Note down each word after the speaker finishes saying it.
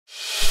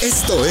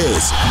Esto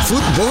es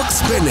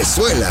Footbox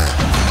Venezuela,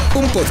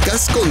 un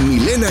podcast con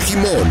Milena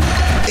Gimón,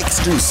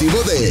 exclusivo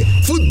de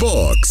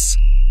Footbox.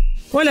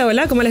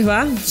 Hola, ¿cómo les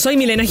va? Soy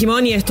Milena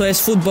Gimón y esto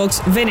es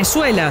Footbox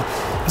Venezuela.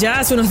 Ya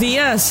hace unos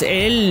días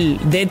el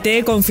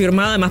DT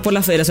confirmado además por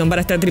la Federación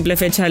para esta triple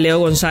fecha, Leo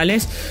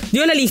González,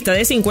 dio la lista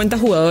de 50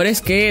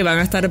 jugadores que van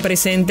a estar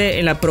presentes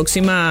en la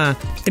próxima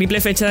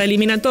triple fecha de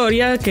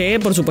eliminatoria, que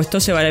por supuesto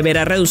se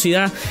verá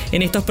reducida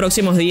en estos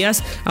próximos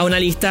días a una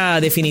lista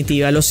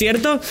definitiva. Lo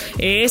cierto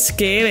es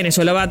que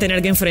Venezuela va a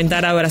tener que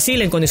enfrentar a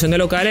Brasil en condición de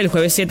local el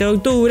jueves 7 de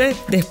octubre,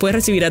 después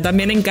recibirá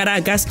también en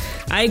Caracas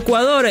a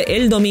Ecuador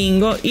el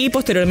domingo y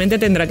posteriormente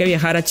tendrá que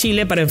viajar a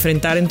Chile para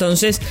enfrentar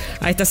entonces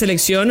a esta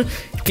selección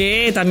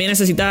que también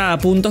necesita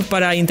puntos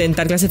para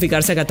intentar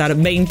clasificarse a Qatar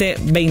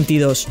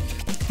 2022.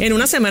 En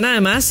una semana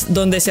además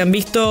donde se han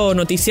visto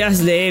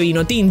noticias de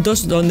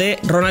Vinotintos, donde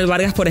Ronald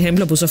Vargas, por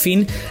ejemplo, puso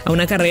fin a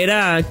una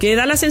carrera que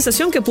da la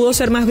sensación que pudo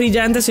ser más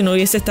brillante si no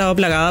hubiese estado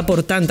plagada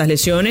por tantas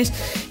lesiones,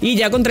 y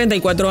ya con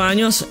 34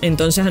 años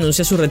entonces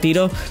anuncia su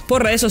retiro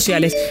por redes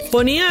sociales.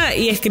 Ponía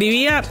y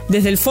escribía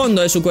desde el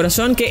fondo de su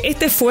corazón que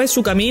este fue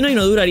su camino y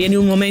no duraría ni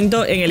un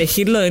momento en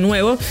elegirlo de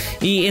nuevo,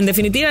 y en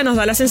definitiva nos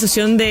da la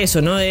sensación de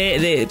eso, ¿no?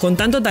 Con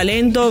tanto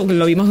talento,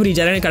 lo vimos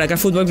brillar en el Caracas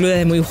Fútbol Club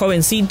desde muy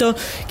jovencito,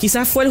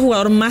 quizás fue el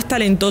jugador más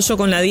talentoso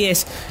con la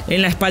 10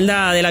 en la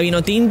espalda de la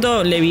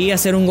Vinotinto. Le vi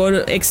hacer un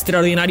gol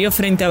extraordinario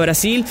frente a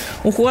Brasil,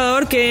 un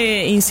jugador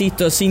que,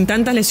 insisto, sin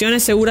tantas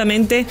lesiones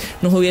seguramente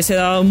nos hubiese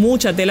dado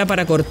mucha tela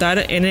para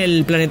cortar en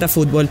el planeta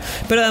fútbol.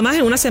 Pero además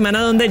en una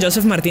semana donde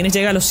Joseph Martínez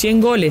llega a los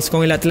 100 goles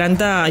con el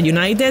Atlanta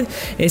United,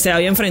 se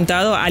había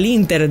enfrentado al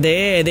Inter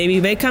de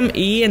David Beckham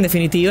y en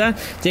definitiva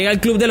llega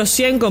al club de los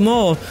 100,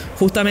 como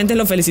justamente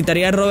lo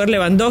felicitaría Robert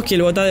Lewandowski,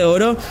 el Bota de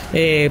Oro,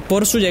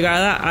 por su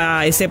llegada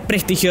a ese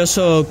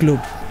prestigioso club.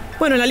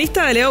 Bueno, en la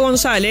lista de Leo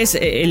González,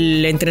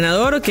 el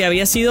entrenador que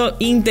había sido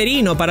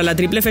interino para la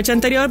triple fecha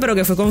anterior, pero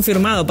que fue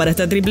confirmado para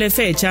esta triple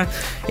fecha,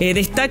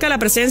 destaca la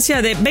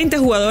presencia de 20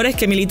 jugadores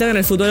que militan en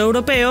el fútbol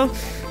europeo,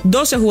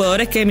 12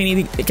 jugadores que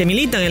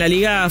militan en la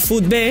Liga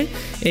Fut B,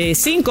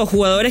 5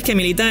 jugadores que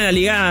militan en las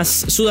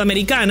ligas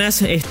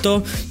sudamericanas,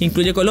 esto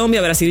incluye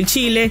Colombia, Brasil y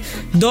Chile,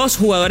 2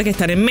 jugadores que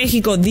están en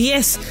México,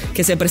 10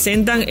 que se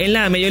presentan en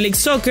la Major League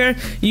Soccer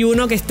y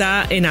 1 que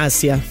está en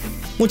Asia.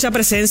 Mucha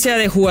presencia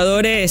de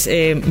jugadores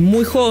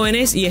muy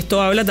jóvenes, y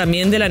esto habla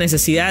también de la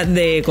necesidad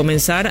de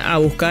comenzar a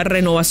buscar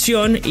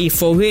renovación y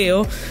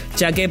fogueo,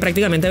 ya que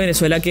prácticamente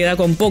Venezuela queda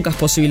con pocas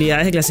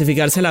posibilidades de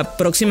clasificarse a la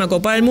próxima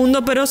Copa del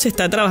Mundo, pero se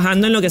está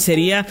trabajando en lo que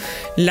sería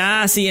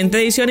la siguiente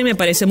edición y me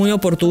parece muy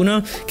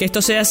oportuno que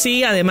esto sea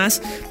así.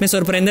 Además, me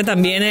sorprende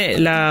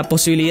también la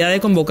posibilidad de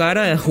convocar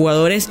a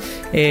jugadores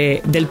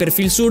del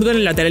perfil zurdo en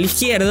el lateral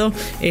izquierdo.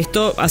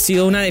 Esto ha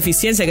sido una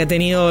deficiencia que ha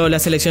tenido la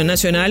selección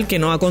nacional, que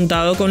no ha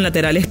contado con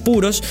laterales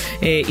puros,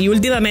 y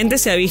últimamente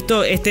se ha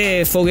visto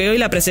este fogueo y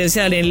la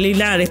presencia de Daniel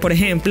Linares, por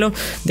ejemplo,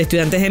 de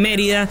Estudiantes de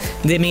Mérida,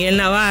 de Miguel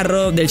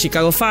Navarro, del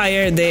Chicago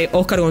Fire, de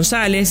Oscar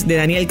González, de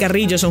Daniel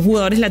Carrillo. Son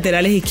jugadores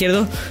laterales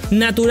izquierdos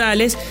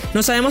naturales.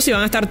 No sabemos si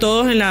van a estar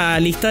todos en la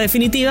lista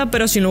definitiva,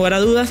 pero sin lugar a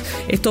dudas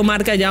esto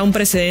marca ya un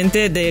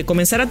precedente de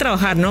comenzar a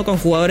trabajar, ¿no?, con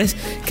jugadores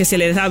que se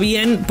les da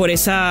bien por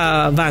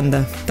esa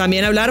banda.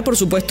 También hablar, por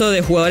supuesto,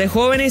 de jugadores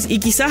jóvenes y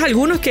quizás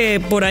algunos que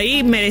por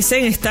ahí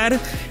merecen estar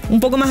un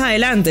poco más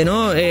adelante,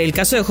 ¿no? El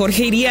caso de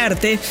Jorge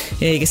Iriarte,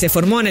 que se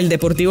formó en el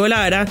Deportivo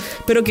Lara,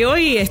 pero que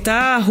hoy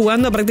está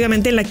jugando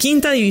prácticamente en la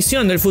 5ª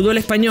división del fútbol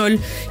español,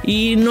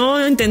 y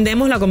no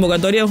entendemos la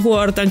convocatoria de un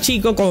jugador tan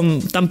chico,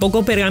 con tan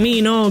poco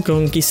pergamino,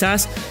 con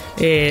quizás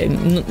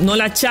no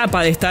la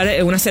chapa de estar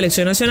en una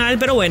selección nacional,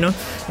 pero bueno,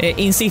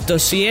 insisto,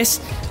 si es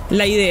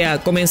la idea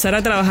comenzar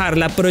a trabajar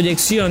la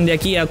proyección de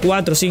aquí a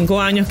 4 o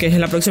 5 años, que es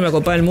la próxima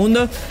Copa del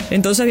Mundo,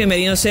 entonces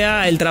bienvenido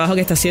sea el trabajo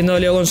que está haciendo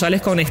Leo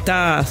González con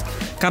esta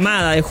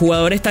camada de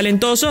jugadores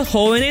talentosos,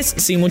 jóvenes,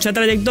 sin mucha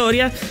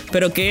trayectoria,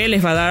 pero que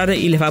les va a dar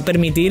y les va a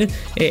permitir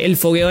el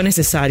fogueo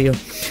necesario.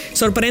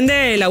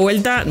 Sorprende la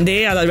vuelta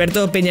de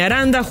Adalberto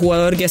Peñaranda,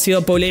 jugador que ha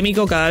sido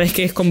polémico cada vez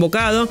que es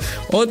convocado,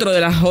 otro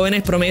de las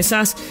jóvenes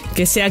promesas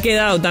que se ha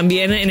quedado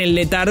también en el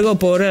letargo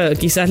por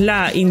quizás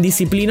la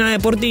indisciplina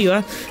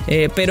deportiva,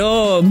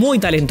 pero muy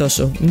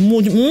talentoso,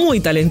 muy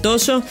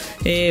talentoso.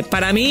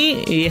 Para mí,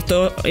 y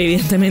esto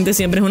evidentemente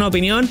siempre es una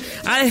opinión,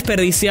 ha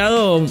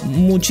desperdiciado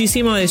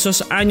muchísimo de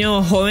esos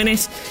años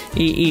jóvenes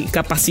y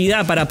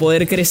capacidad para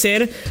poder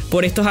crecer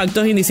por estos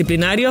actos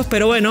indisciplinarios,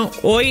 pero bueno,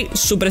 hoy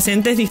su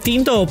presente es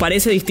distinto, o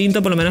parece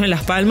distinto, por lo menos en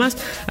Las Palmas,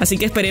 así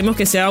que esperemos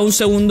que sea un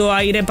segundo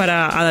aire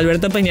para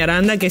Adalberto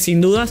Peñaranda, que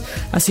sin dudas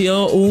ha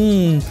sido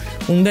un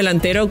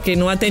delantero que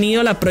no ha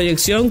tenido la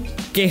proyección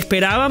que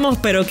esperábamos,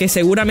 pero que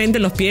seguramente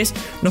en los pies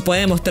nos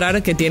puede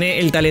demostrar que tiene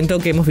el talento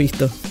que hemos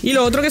visto. Y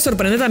lo otro que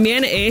sorprende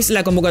también es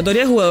la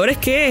convocatoria de jugadores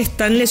que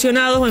están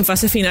lesionados o en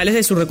fases finales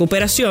de su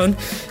recuperación.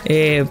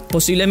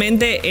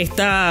 Posiblemente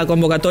esta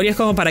convocatoria es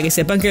como para que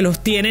sepan que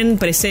los tienen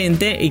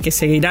presente y que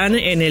seguirán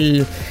en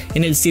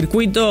el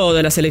circuito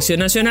de la selección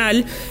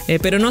nacional,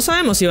 pero no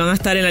sabemos si van a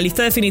estar en la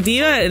lista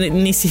definitiva,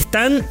 ni si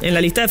están en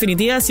la lista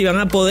definitiva si van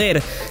a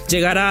poder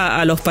llegar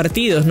a los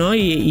partidos, ¿no?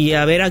 y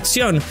a ver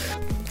acción.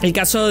 El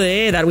caso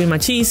de Darwin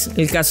Machís,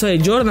 el caso de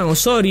Jordan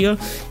Osorio,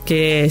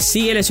 que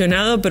sigue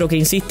lesionado, pero que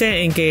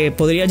insiste en que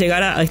podría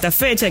llegar a esta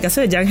fecha. El caso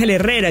de Yángel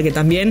Herrera, que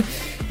también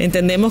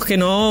entendemos que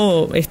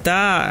no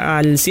está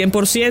al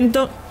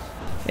 100%.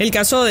 El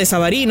caso de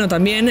Savarino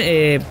también,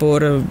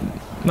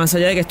 más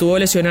allá de que estuvo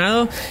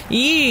lesionado,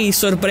 y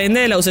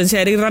sorprende la ausencia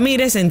de Eric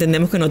Ramírez.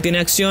 Entendemos que no tiene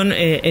acción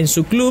en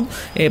su club,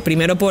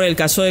 primero por el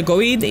caso de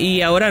COVID,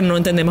 y ahora no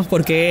entendemos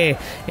por qué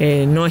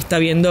no está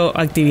viendo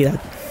actividad.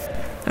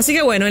 Así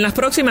que bueno, en las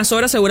próximas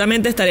horas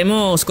seguramente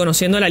estaremos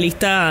conociendo la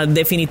lista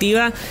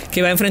definitiva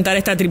que va a enfrentar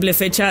esta triple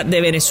fecha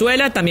de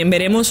Venezuela. También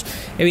veremos,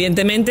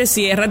 evidentemente,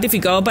 si es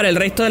ratificado para el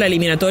resto de la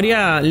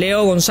eliminatoria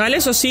Leo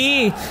González o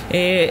si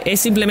es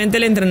simplemente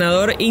el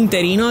entrenador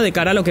interino de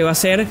cara a lo que va a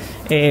ser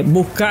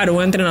buscar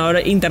un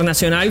entrenador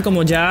internacional,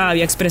 como ya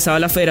había expresado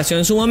la federación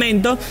en su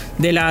momento,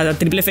 de la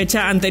triple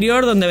fecha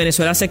anterior, donde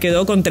Venezuela se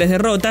quedó con 3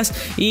 derrotas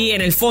y en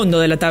el fondo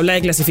de la tabla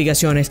de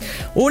clasificaciones.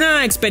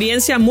 Una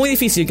experiencia muy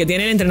difícil que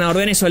tiene el entrenador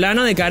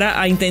venezolano de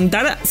cara a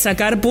intentar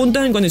sacar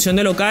puntos en condición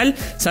de local.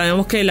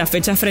 Sabemos que la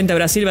fecha frente a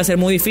Brasil va a ser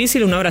muy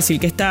difícil, una Brasil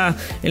que está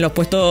en los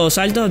puestos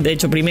altos, de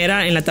hecho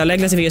primera en la tabla de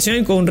clasificación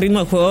y con un ritmo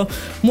de juego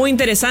muy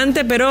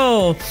interesante,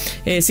 pero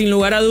sin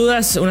lugar a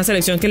dudas una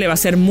selección que le va a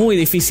ser muy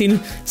difícil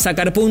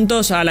sacar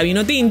puntos a la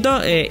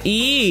Vinotinto,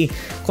 y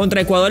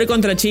contra Ecuador y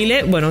contra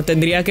Chile, bueno,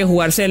 tendría que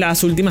jugarse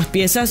las últimas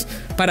piezas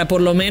para por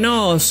lo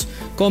menos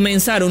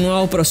comenzar un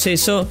nuevo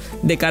proceso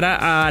de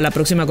cara a la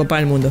próxima Copa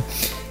del Mundo.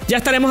 Ya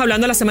estaremos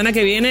hablando la semana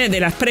que viene de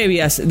las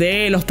previas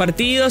de los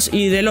partidos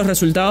y de los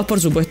resultados, por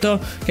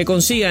supuesto, que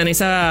consigan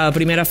esa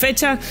primera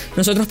fecha.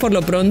 Nosotros, por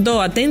lo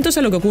pronto, atentos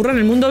a lo que ocurra en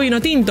el mundo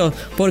vinotinto,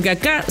 porque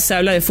acá se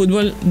habla de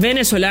fútbol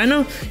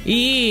venezolano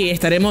y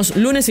estaremos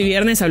lunes y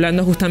viernes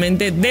hablando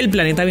justamente del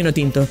planeta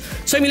vinotinto.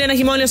 Soy Milena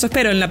Gimón, los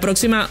espero en la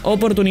próxima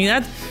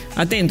oportunidad.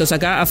 Atentos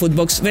acá a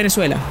Footbox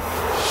Venezuela.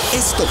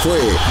 Esto fue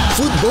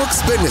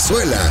Footbox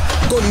Venezuela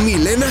con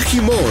Milena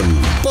Gimón,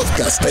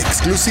 podcast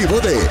exclusivo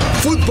de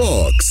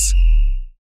Footbox.